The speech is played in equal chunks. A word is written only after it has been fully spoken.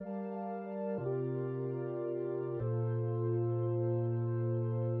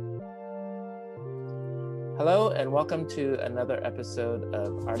Hello and welcome to another episode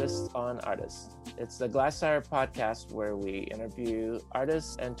of Artists on Artists. It's the Glassfire podcast where we interview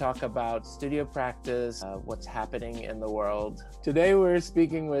artists and talk about studio practice, what's happening in the world. Today we're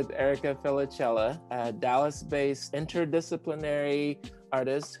speaking with Erica Felicella, a Dallas-based interdisciplinary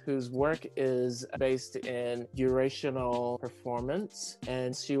artist whose work is based in durational performance,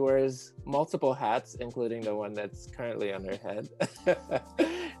 and she wears multiple hats, including the one that's currently on her head.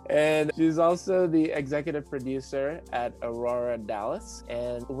 And she's also the executive producer at Aurora Dallas.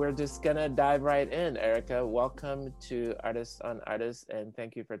 And we're just gonna dive right in. Erica, welcome to Artists on Artists, and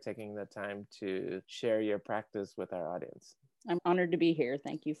thank you for taking the time to share your practice with our audience. I'm honored to be here.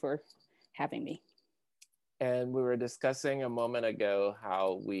 Thank you for having me. And we were discussing a moment ago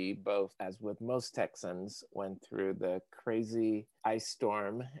how we both, as with most Texans, went through the crazy ice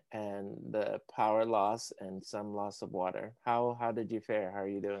storm and the power loss and some loss of water. How did you fare? How are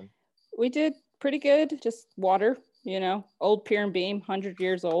you doing? We did pretty good. Just water, old pier and beam, 100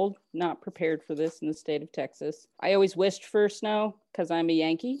 years old. Not prepared for this in the state of Texas. I always wished for snow because I'm a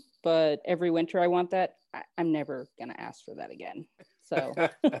Yankee, but every winter I want that. I'm never going to ask for that again. So...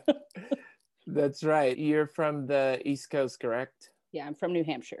 That's right. You're from the East Coast, correct? Yeah, I'm from New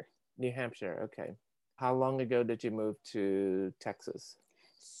Hampshire. New Hampshire, okay. How long ago did you move to Texas?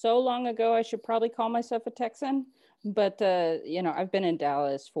 So long ago, I should probably call myself a Texan. But, I've been in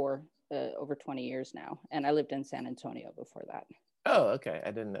Dallas for over 20 years now. And I lived in San Antonio before that. Oh, okay.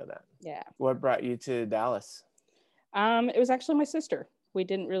 I didn't know that. Yeah. What brought you to Dallas? It was actually my sister. We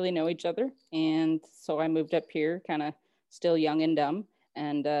didn't really know each other. And so I moved up here, kind of still young and dumb,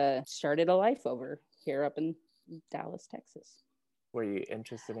 and started a life over here up in Dallas, Texas. Were you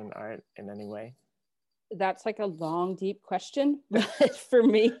interested in art in any way? That's like a long, deep question for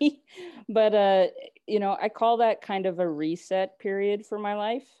me. But, I call that kind of a reset period for my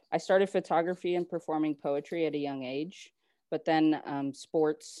life. I started photography and performing poetry at a young age, but then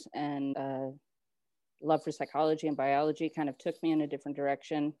sports and love for psychology and biology kind of took me in a different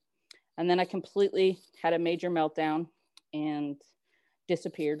direction. And then I completely had a major meltdown and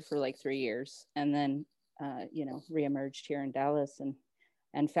disappeared for like 3 years, and then reemerged here in Dallas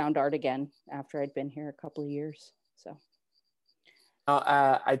and found art again after I'd been here a couple of years. So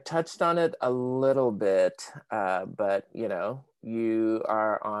I touched on it a little bit, but you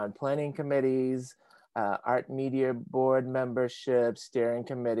are on planning committees, art media board membership, steering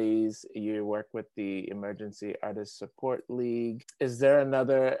committees. You work with the Emergency Artist Support League. Is there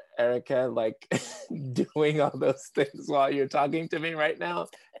another Erica like doing all those things while you're talking to me right now?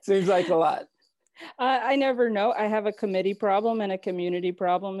 It seems like a lot. I never know. I have a committee problem and a community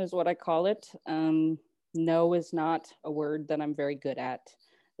problem is what I call it. No is not a word that I'm very good at,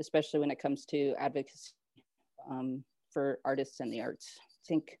 especially when it comes to advocacy for artists and the arts. I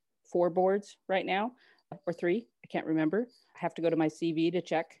think 4 boards right now, or 3, I can't remember. I have to go to my CV to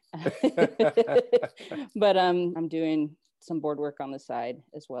check. But I'm doing some board work on the side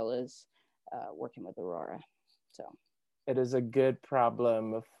as well as working with Aurora. So it is a good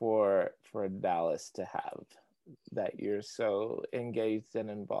problem for Dallas to have, that you're so engaged and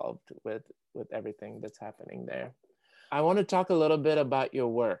involved with everything that's happening there. I want to talk a little bit about your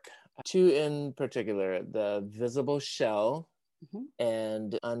work. 2 in particular, The Visible Shell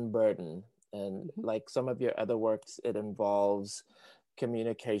and Unburden. And like some of your other works, it involves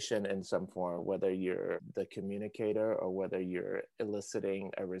communication in some form, whether you're the communicator or whether you're eliciting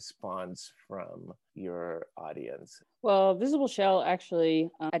a response from your audience. Well, Visible Shell,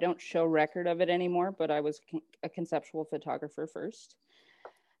 actually, I don't show record of it anymore, but I was a conceptual photographer first.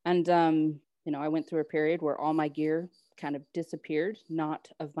 And, I went through a period where all my gear kind of disappeared, not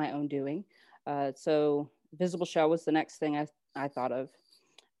of my own doing. So Visible Shell was the next thing I thought of.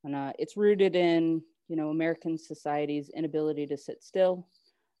 And it's rooted in, American society's inability to sit still.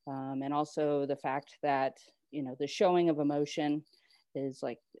 And also the fact that, the showing of emotion is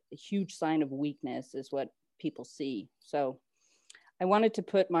like a huge sign of weakness is what people see. So I wanted to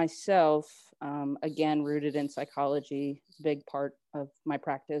put myself, again, rooted in psychology, big part of my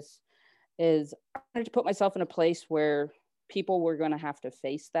practice, is I wanted to put myself in a place where people were going to have to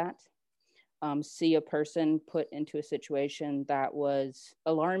face that. See a person put into a situation that was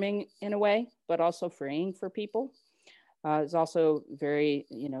alarming in a way, but also freeing for people. It's also very,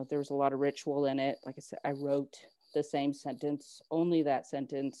 there was a lot of ritual in it. Like I said, I wrote the same sentence, only that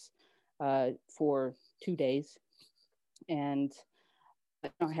sentence, for 2 days. And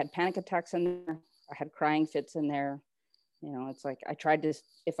I had panic attacks in there. I had crying fits in there. It's like I tried to,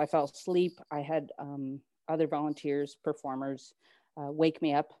 if I fell asleep, I had other volunteers, performers, wake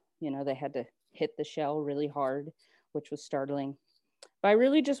me up. They had to hit the shell really hard, which was startling. But I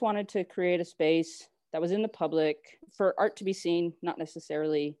really just wanted to create a space that was in the public for art to be seen, not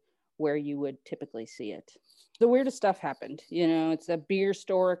necessarily where you would typically see it. The weirdest stuff happened. It's a beer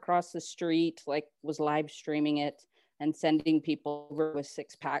store across the street, like was live streaming it and sending people over with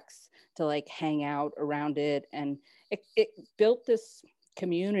 6-packs to like hang out around it. And it built this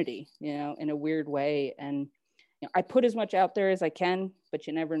community, in a weird way. And I put as much out there as I can, but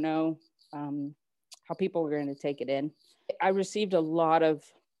you never know how people are going to take it in. I received a lot of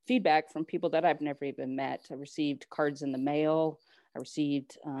feedback from people that I've never even met. I received cards in the mail. I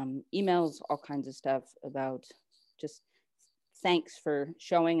received emails, all kinds of stuff about just thanks for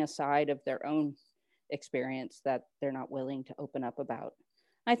showing a side of their own experience that they're not willing to open up about.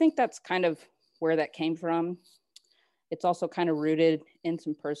 I think that's kind of where that came from. It's also kind of rooted in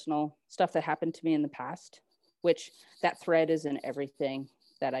some personal stuff that happened to me in the past, which that thread is in everything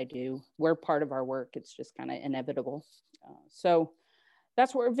that I do. We're part of our work. It's just kind of inevitable. So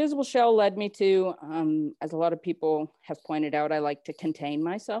that's where Visible Shell led me to. As a lot of people have pointed out, I like to contain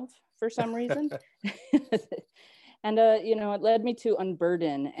myself for some reason. And, it led me to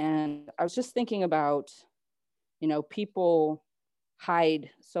Unburden. And I was just thinking about, people hide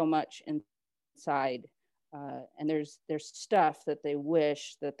so much inside. And there's stuff that they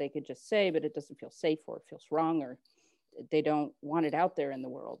wish that they could just say, but it doesn't feel safe, or it feels wrong, or they don't want it out there in the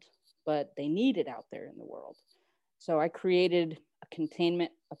world, but they need it out there in the world. So I created a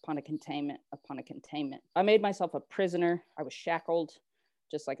containment upon a containment upon a containment. I made myself a prisoner. I was shackled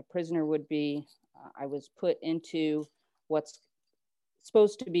just like a prisoner would be. I was put into what's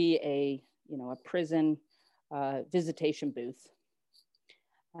supposed to be a prison visitation booth.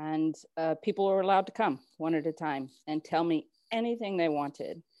 And people were allowed to come one at a time and tell me anything they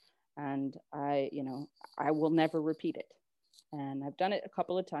wanted. And I will never repeat it. And I've done it a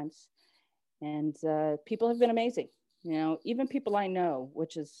couple of times. And people have been amazing. Even people I know,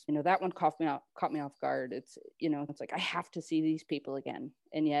 which is, that one caught me off guard. It's, it's like, I have to see these people again.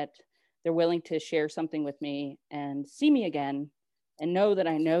 And yet they're willing to share something with me and see me again and know that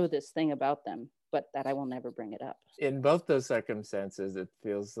I know this thing about them, but that I will never bring it up. In both those circumstances, it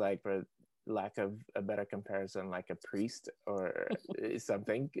feels like, for lack of a better comparison, like a priest or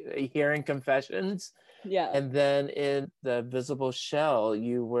something, hearing confessions. Yeah. And then in the Visible Shell,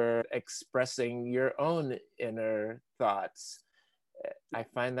 you were expressing your own inner thoughts. I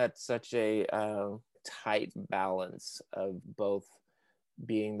find that such a tight balance of both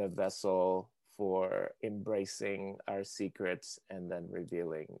being the vessel for embracing our secrets and then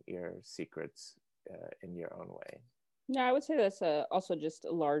revealing your secrets in your own way. Yeah, I would say that's also just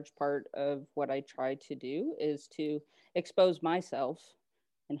a large part of what I try to do, is to expose myself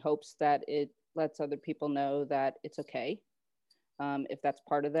in hopes that it lets other people know that it's okay, if that's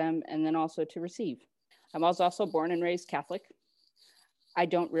part of them, and then also to receive. I was also born and raised Catholic. I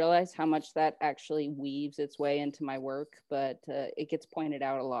don't realize how much that actually weaves its way into my work, but it gets pointed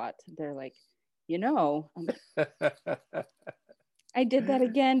out a lot. They're like, I did that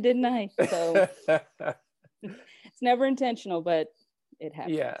again, didn't I? So it's never intentional, but it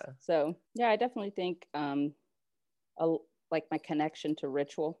happens. Yeah. So yeah, I definitely think like my connection to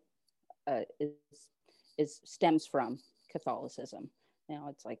ritual is stems from Catholicism.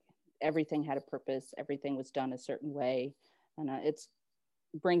 It's like everything had a purpose, everything was done a certain way, and it's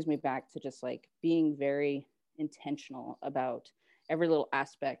brings me back to just like being very intentional about every little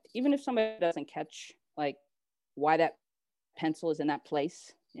aspect. Even if somebody doesn't catch like why that pencil is in that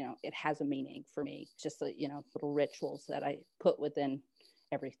place, it has a meaning for me. It's just little rituals that I put within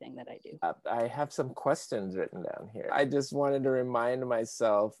everything that I do. I have some questions written down here. I just wanted to remind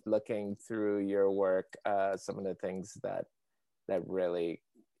myself, looking through your work, some of the things that really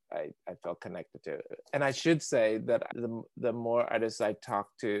I felt connected to. And I should say that the more artists I talk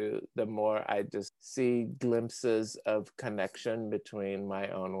to, the more I just see glimpses of connection between my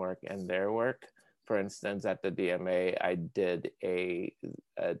own work and their work. For instance, at the DMA, I did a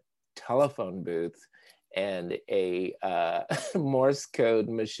telephone booth and a Morse code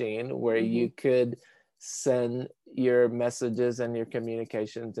machine where you could send your messages and your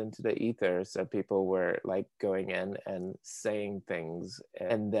communications into the ether. So people were like going in and saying things.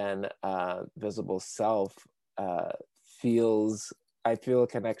 And then Visible Self I feel a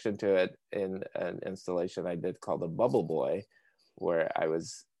connection to it in an installation I did called The Bubble Boy, where I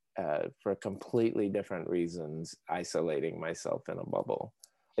was, for completely different reasons, isolating myself in a bubble.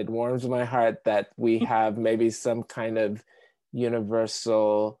 It warms my heart that we have maybe some kind of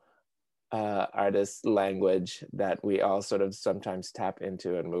universal artist language that we all sort of sometimes tap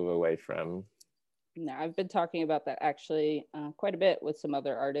into and move away from. No, I've been talking about that actually quite a bit with some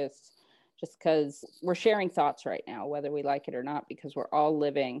other artists, just because we're sharing thoughts right now, whether we like it or not, because we're all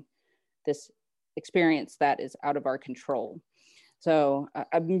living this experience that is out of our control. So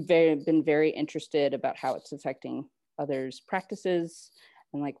I've been very interested about how it's affecting others' practices,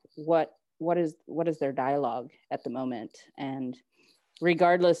 and like what is their dialogue at the moment. And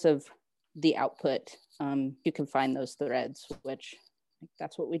regardless of the output, you can find those threads, which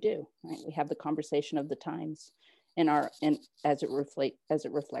that's what we do, right? We have the conversation of the times as it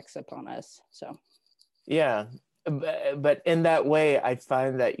reflects upon us. So Yeah, but in that way, I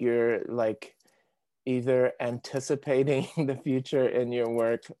find that you're like either anticipating the future in your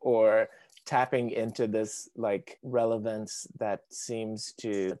work or tapping into this like relevance that seems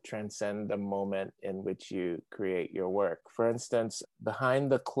to transcend the moment in which you create your work. For instance,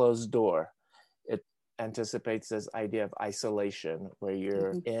 Behind the Closed Door, it anticipates this idea of isolation where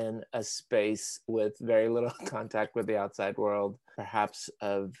you're in a space with very little contact with the outside world, perhaps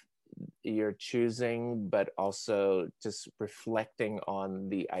of your choosing, but also just reflecting on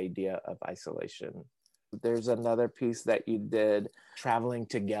the idea of isolation. There's another piece that you did, Traveling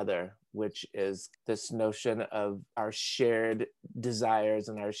Together, which is this notion of our shared desires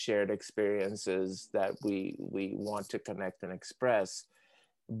and our shared experiences that we want to connect and express.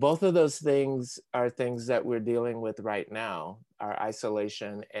 Both of those things are things that we're dealing with right now, our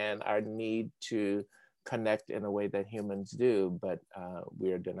isolation and our need to connect in a way that humans do, but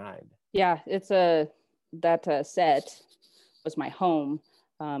we are denied. Yeah, that set was my home.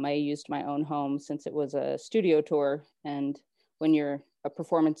 I used my own home since it was a studio tour. And when you're a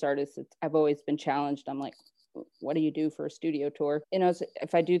performance artist, I've always been challenged. I'm like, what do you do for a studio tour? You know,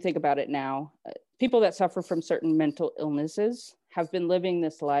 if I do think about it now, people that suffer from certain mental illnesses have been living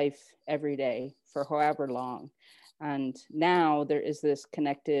this life every day for however long. And now there is this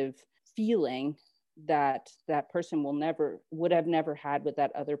connective feeling that person would have never had with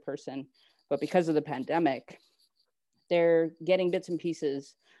that other person. But because of the pandemic, they're getting bits and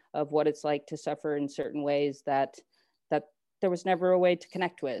pieces of what it's like to suffer in certain ways that there was never a way to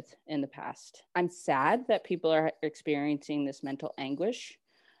connect with in the past. I'm sad that people are experiencing this mental anguish,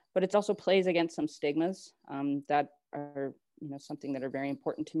 but it also plays against some stigmas that are, something that are very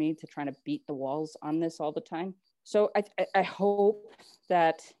important to me, to try to beat the walls on this all the time. So I hope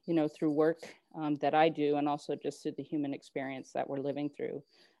that, through work that I do, and also just through the human experience that we're living through,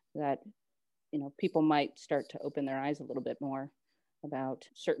 that, people might start to open their eyes a little bit more about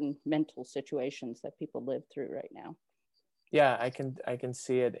certain mental situations that people live through right now. Yeah, I can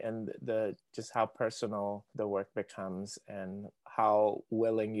see it in the just how personal the work becomes and how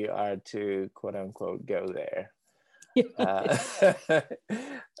willing you are to quote unquote go there.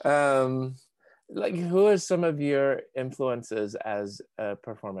 Like, who are some of your influences as a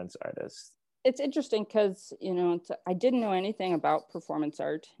performance artist? It's interesting because, I didn't know anything about performance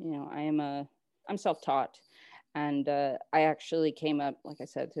art. I'm self-taught, and I actually came up, like I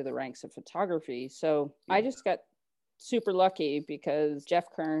said, through the ranks of photography. So I just got super lucky because Jeff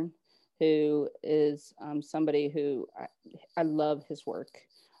Kern, who is somebody who I love his work.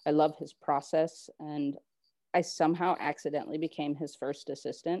 I love his process, and I somehow accidentally became his first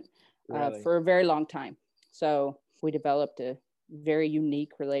assistant for a very long time. So we developed a very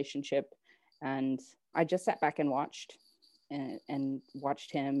unique relationship, and I just sat back and watched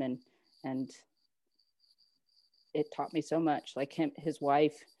watched him, and it taught me so much, like his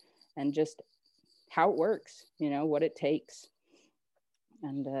wife, and just how it works, what it takes,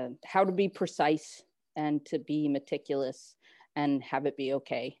 and how to be precise and to be meticulous and have it be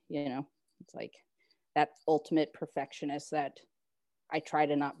okay. It's like that ultimate perfectionist that I try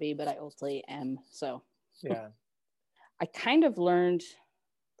to not be, but I ultimately am. So yeah, I kind of learned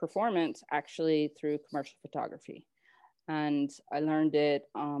performance actually through commercial photography. And I learned it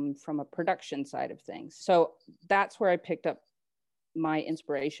from a production side of things. So that's where I picked up my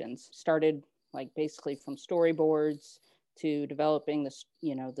inspirations. Started like basically from storyboards to developing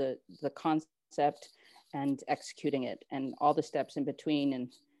the concept and executing it, and all the steps in between,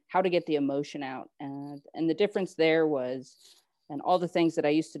 and how to get the emotion out. And the difference there was, and all the things that I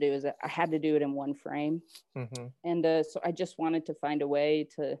used to do, is that I had to do it in one frame. Mm-hmm. And so I just wanted to find a way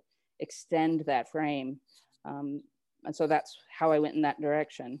to extend that frame. And so that's how I went in that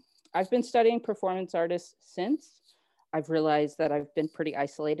direction. I've been studying performance artists since. I've realized that I've been pretty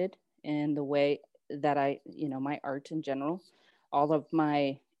isolated in the way that my art in general. All of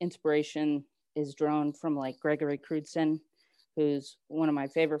my inspiration is drawn from like Gregory Crewdson, who's one of my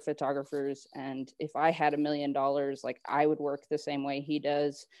favorite photographers. And if I had $1 million, like I would work the same way he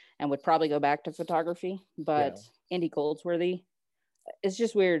does and would probably go back to photography. But Andy Goldsworthy, it's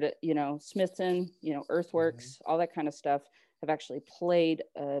just weird, Smithson, Earthworks, all that kind of stuff have actually played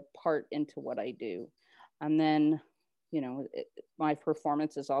a part into what I do. And then, my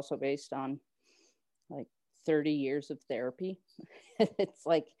performance is also based on like 30 years of therapy. It's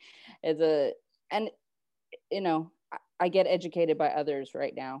like, and you know, I get educated by others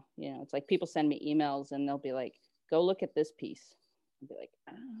right now. You know, it's like people send me emails and they'll be like, go look at this piece. I'll be like,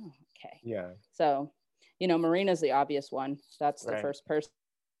 oh, okay. Yeah. So, you know, Marina's the obvious one. That's the Right. first person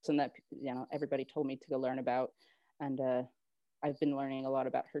that, you know, everybody told me to go learn about. And I've been learning a lot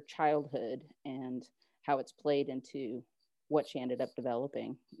about her childhood and how it's played into what she ended up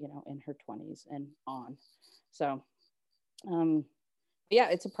developing, you know, in her 20s and on. So, yeah,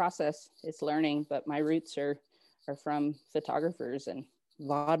 it's a process. It's learning, but my roots are from photographers and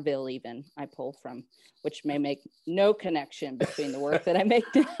vaudeville even I pull from, which may make no connection between the work that I make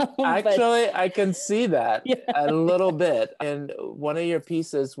now. Actually, I can see that Yeah. a little bit. And one of your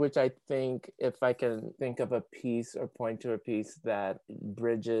pieces, which I think, if I can think of a piece or point to a piece that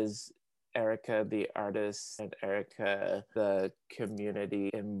bridges Erica, the artist, and Erica, the community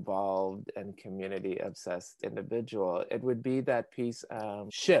involved and community obsessed individual, it would be that piece,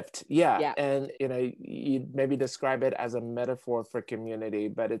 Shift. Yeah. And, you know, you maybe describe it as a metaphor for community,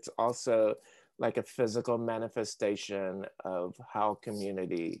 but it's also like a physical manifestation of how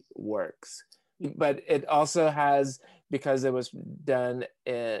community works. But it also has, because it was done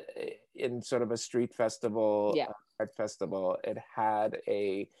in sort of a street festival, art festival, it had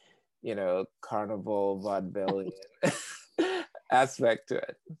a, you know, carnival vaudevillian aspect to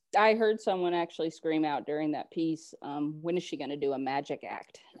it. I heard someone actually scream out during that piece, when is she going to do a magic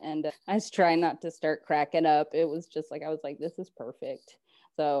act? And I was trying not to start cracking up. It was just like, I was like, this is perfect.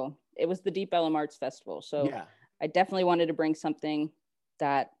 So it was the Deep Ellum Arts Festival. So yeah. I definitely wanted to bring something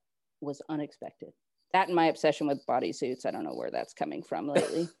that was unexpected. That and my obsession with bodysuits. I don't know where that's coming from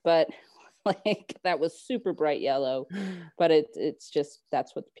lately, but like that was super bright yellow, but it's just,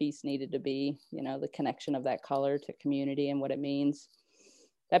 that's what the piece needed to be, you know, the connection of that color to community and what it means.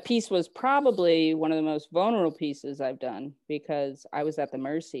 That piece was probably one of the most vulnerable pieces I've done, because I was at the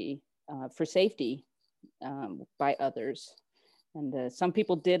mercy for safety by others. And some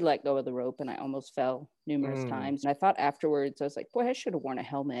people did let go of the rope, and I almost fell numerous times. And I thought afterwards, I was like, boy, I should have worn a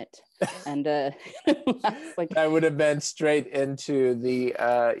helmet. And like, that would have been straight into the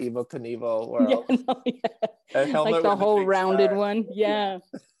Evel Knievel world. Yeah, no, yeah. A helmet like the whole rounded one. Yeah.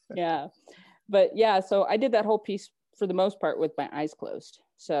 Yeah. But yeah, so I did that whole piece for the most part with my eyes closed.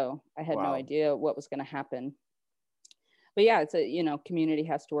 So I had no idea what was going to happen. But yeah, it's a, you know, community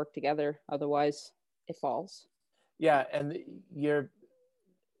has to work together. Otherwise it falls. Yeah, and you're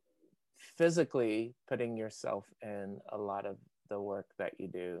physically putting yourself in a lot of the work that you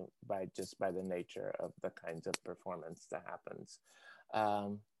do by the nature of the kinds of performance that happens.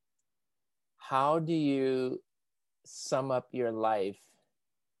 How do you sum up your life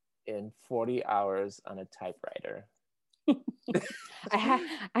in 40 hours on a typewriter? I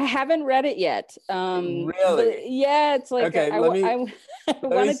haven't read it yet. Really? Yeah, it's like, okay. Let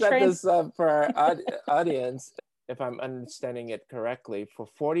me set this up for our audience. If I'm understanding it correctly, for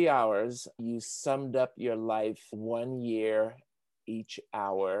 40 hours, you summed up your life 1 year each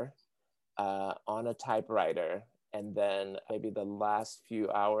hour on a typewriter. And then maybe the last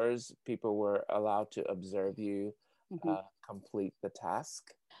few hours, people were allowed to observe you complete the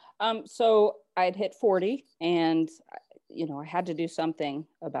task. So I'd hit 40 and, you know, I had to do something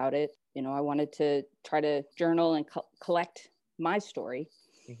about it. You know, I wanted to try to journal and collect my story.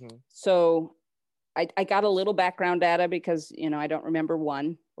 Mm-hmm. So I got a little background data because, you know, I don't remember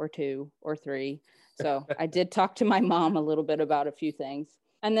 1 or 2 or 3. So I did talk to my mom a little bit about a few things.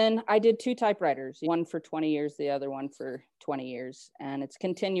 And then I did 2 typewriters, one for 20 years, the other one for 20 years. And it's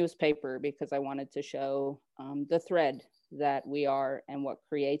continuous paper because I wanted to show the thread that we are and what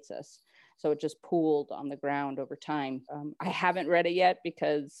creates us. So it just pooled on the ground over time. I haven't read it yet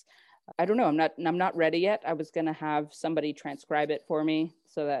because I don't know. I'm not ready yet. I was going to have somebody transcribe it for me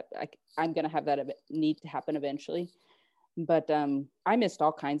so that I'm going to have that need to happen eventually. But I missed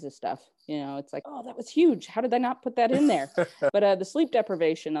all kinds of stuff. You know, it's like, oh, that was huge. How did I not put that in there? But the sleep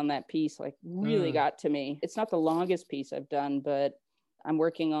deprivation on that piece, like, really got to me. It's not the longest piece I've done, but I'm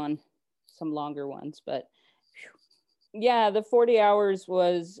working on some longer ones. But yeah, the 40 hours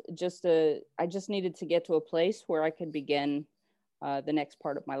was just I just needed to get to a place where I could begin the next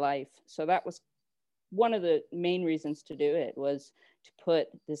part of my life. So that was one of the main reasons to do it, was to put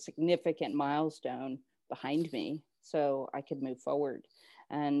the significant milestone behind me so I could move forward.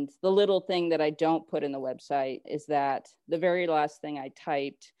 And the little thing that I don't put in the website is that the very last thing I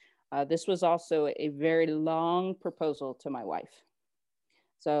typed, this was also a very long proposal to my wife.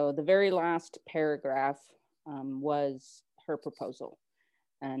 So the very last paragraph was her proposal.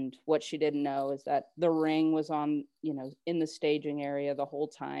 And what she didn't know is that the ring was on, you know, in the staging area the whole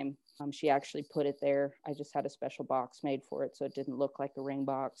time. She actually put it there. I just had a special box made for it, so it didn't look like a ring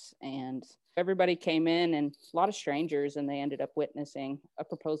box. And everybody came in, and a lot of strangers, and they ended up witnessing a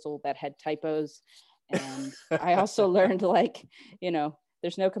proposal that had typos. And I also learned, like,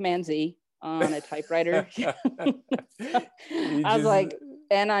 there's no Command Z on a typewriter. So I was like,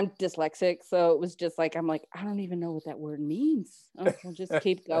 and I'm dyslexic, so it was just like, I'm like, I don't even know what that word means. We'll just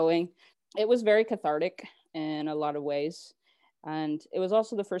keep going. It was very cathartic in a lot of ways. And it was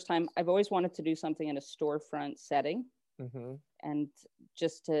also the first time. I've always wanted to do something in a storefront setting. Mm-hmm. And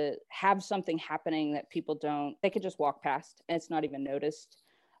just to have something happening that people they could just walk past and it's not even noticed.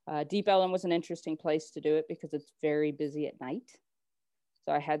 Deep Ellum was an interesting place to do it because it's very busy at night.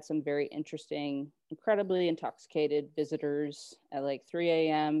 So I had some very interesting, incredibly intoxicated visitors at like 3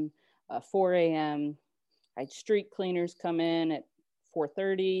 a.m., 4 a.m. I had street cleaners come in at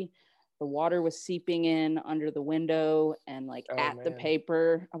 4:30. The water was seeping in under the window and like the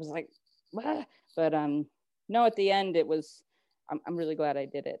paper. I was like, ah. But no, at the end, I'm really glad I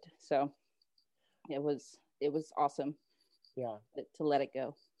did it. So it was awesome. Yeah. To let it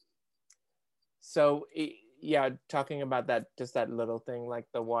go. So yeah, talking about that, just that little thing, like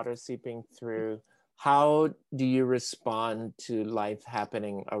the water seeping through, how do you respond to life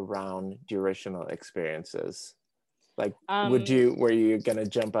happening around durational experiences? Like, were you gonna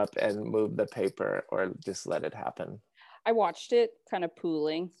jump up and move the paper or just let it happen? I watched it kind of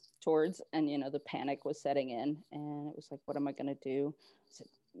pooling towards, and the panic was setting in, and it was like, what am I gonna do? I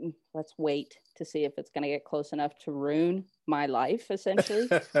said, let's wait to see if it's gonna get close enough to ruin my life, essentially,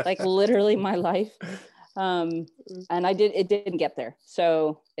 like literally my life. And it didn't get there,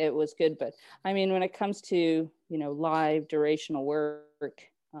 so it was good. But I mean, when it comes to live durational work,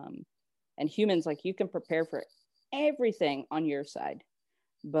 and humans, like, you can prepare for everything on your side,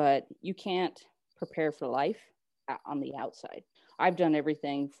 but you can't prepare for life on the outside. I've done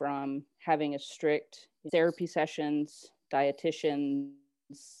everything from having a strict therapy sessions, dietitians,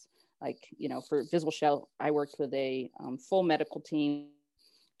 like, for Visible Shell, I worked with a full medical team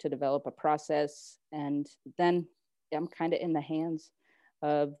to develop a process. And then I'm kind of in the hands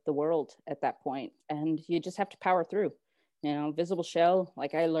of the world at that point. And you just have to power through. Visible Shell,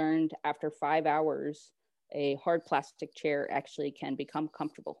 like, I learned after 5 hours, a hard plastic chair actually can become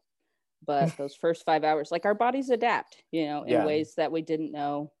comfortable. But those first 5 hours, like, our bodies adapt, in ways that we didn't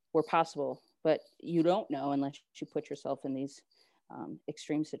know were possible. But you don't know unless you put yourself in these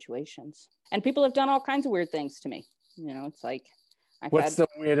extreme situations. And people have done all kinds of weird things to me. It's like, what's the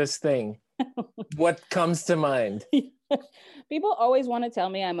weirdest thing? What comes to mind? People always want to tell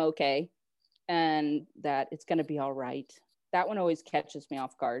me I'm okay and that it's going to be all right. That one always catches me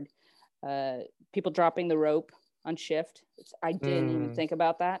off guard. People dropping the rope on shift. I didn't even think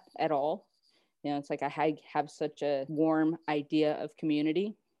about that at all. It's like I have such a warm idea of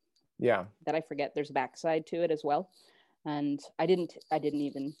community. Yeah. That I forget there's a backside to it as well. And I didn't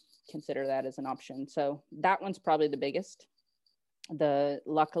even consider that as an option. So that one's probably the biggest.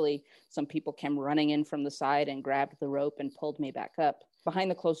 Luckily, some people came running in from the side and grabbed the rope and pulled me back up. Behind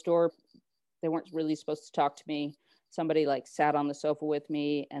the closed door, they weren't really supposed to talk to me. Somebody like sat on the sofa with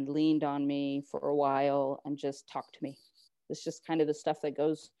me and leaned on me for a while and just talked to me. It's just kind of the stuff that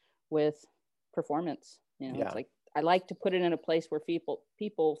goes with performance. It's like, I like to put it in a place where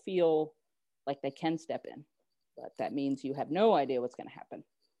people feel like they can step in, but that means you have no idea what's going to happen.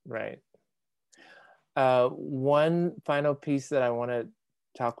 Right. One final piece that I want to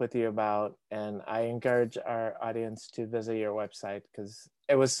talk with you about, and I encourage our audience to visit your website because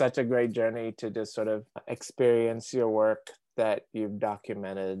it was such a great journey to just sort of experience your work that you've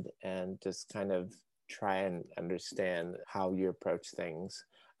documented and just kind of try and understand how you approach things.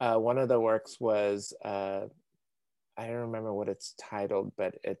 One of the works was, I don't remember what it's titled,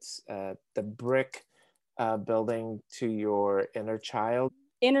 but it's the brick building to your inner child.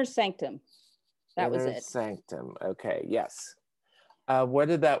 Inner Sanctum. That was it. Inner Sanctum. Okay, yes. Where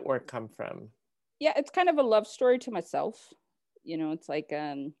did that work come from? Yeah, it's kind of a love story to myself. It's like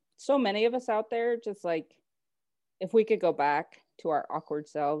so many of us out there, just like, if we could go back to our awkward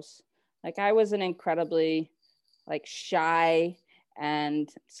selves. Like, I was an incredibly like shy and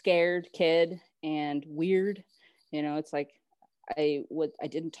scared kid and weird. It's like I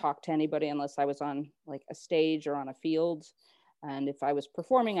didn't talk to anybody unless I was on like a stage or on a field. And if I was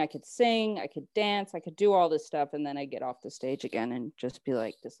performing, I could sing, I could dance, I could do all this stuff. And then I get off the stage again and just be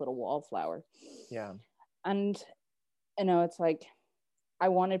like this little wallflower. Yeah. And, it's like, I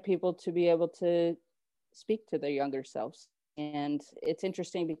wanted people to be able to speak to their younger selves. And it's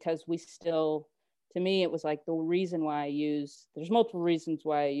interesting because we still to me, it was like the reason why there's multiple reasons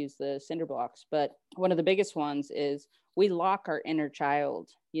why I use the cinder blocks, but one of the biggest ones is we lock our inner child,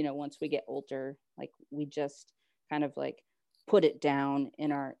 once we get older. Like we just kind of like put it down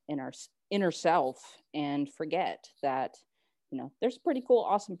in our inner self and forget that, there's a pretty cool,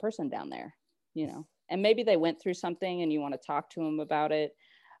 awesome person down there, and maybe they went through something and you want to talk to them about it.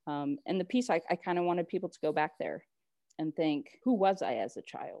 And the piece, I kind of wanted people to go back there and think, who was I as a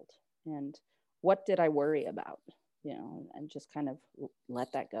child? And what did I worry about? And just kind of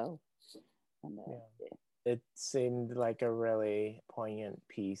let that go. And, It seemed like a really poignant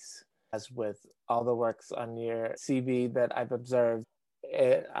piece. As with all the works on your CV that I've observed,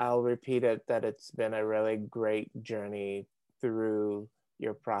 I'll repeat it, that it's been a really great journey through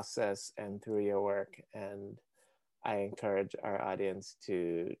your process and through your work. And I encourage our audience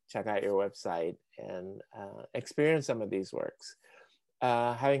to check out your website and experience some of these works.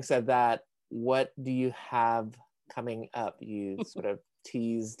 Having said that, what do you have coming up? You sort of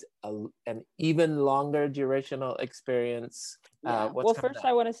teased an even longer durational experience. Well, first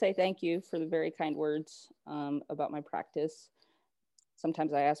I want to say thank you for the very kind words about my practice.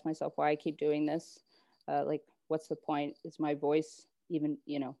 Sometimes I ask myself why I keep doing this. Like, what's the point? Is my voice even,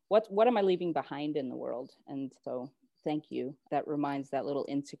 what am I leaving behind in the world? And so thank you. That reminds that little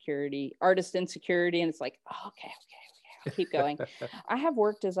insecurity, artist insecurity. And it's like, oh, okay, I'll keep going. I have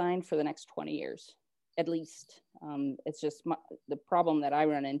work designed for the next 20 years. At least. It's just the problem that I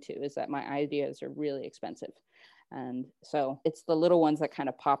run into is that my ideas are really expensive. And so it's the little ones that kind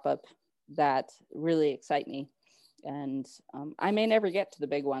of pop up that really excite me. And I may never get to the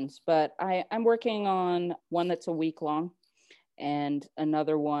big ones, but I'm working on one that's a week long and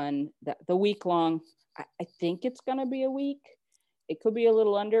another one that the week long, I think it's going to be a week. It could be a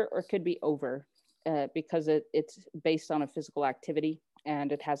little under or it could be over because it's based on a physical activity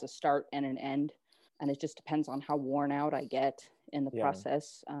and it has a start and an end. And it just depends on how worn out I get in the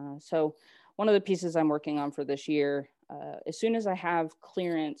process. So one of the pieces I'm working on for this year, as soon as I have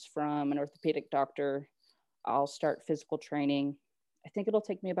clearance from an orthopedic doctor, I'll start physical training. I think it'll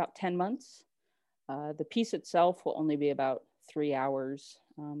take me about 10 months. The piece itself will only be about 3 hours,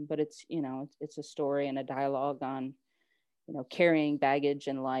 but it's, it's a story and a dialogue on, carrying baggage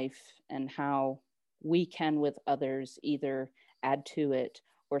in life and how we can with others either add to it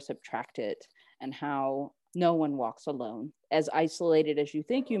or subtract it, and how no one walks alone. As isolated as you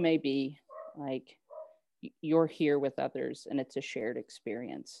think you may be, like you're here with others and it's a shared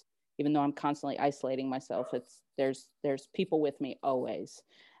experience. Even though I'm constantly isolating myself, there's people with me always.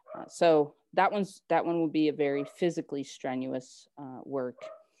 So that one will be a very physically strenuous work.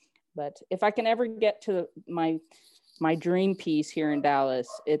 But if I can ever get to my dream piece here in Dallas,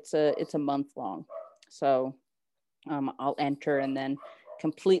 it's a month long. So I'll enter and then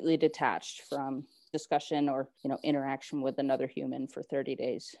completely detached from discussion or interaction with another human for 30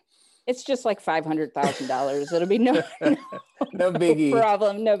 days. It's just like $500,000. It'll be no biggie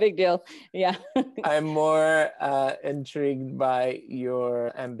problem, no big deal. Yeah. I'm more intrigued by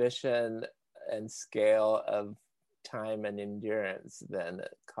your ambition and scale of time and endurance than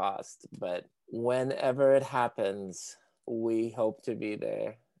cost, but whenever it happens, we hope to be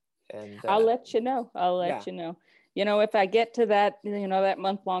there. And I'll let you know. You know. If I get to that, that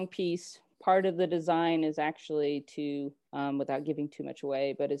month-long piece, part of the design is actually to, without giving too much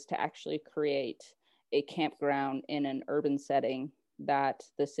away, but is to actually create a campground in an urban setting that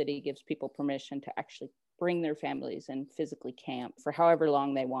the city gives people permission to actually bring their families and physically camp for however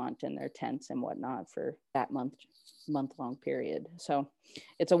long they want in their tents and whatnot for that month-long period. So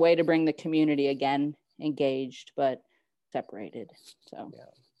it's a way to bring the community again engaged, but separated. So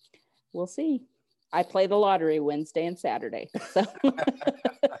we'll see. I play the lottery Wednesday and Saturday. So.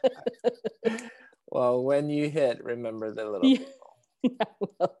 Well, when you hit, remember the little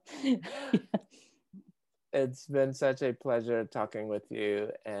people. It's been such a pleasure talking with you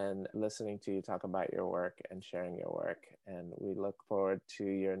and listening to you talk about your work and sharing your work. And we look forward to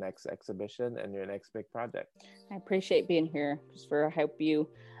your next exhibition and your next big project. I appreciate being here, Christopher. I hope you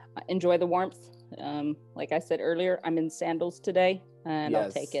enjoy the warmth. Like I said earlier, I'm in sandals today and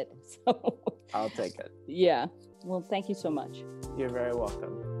I'll take it. So I'll take it. Yeah. Well, thank you so much. You're very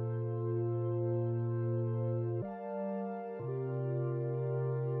welcome.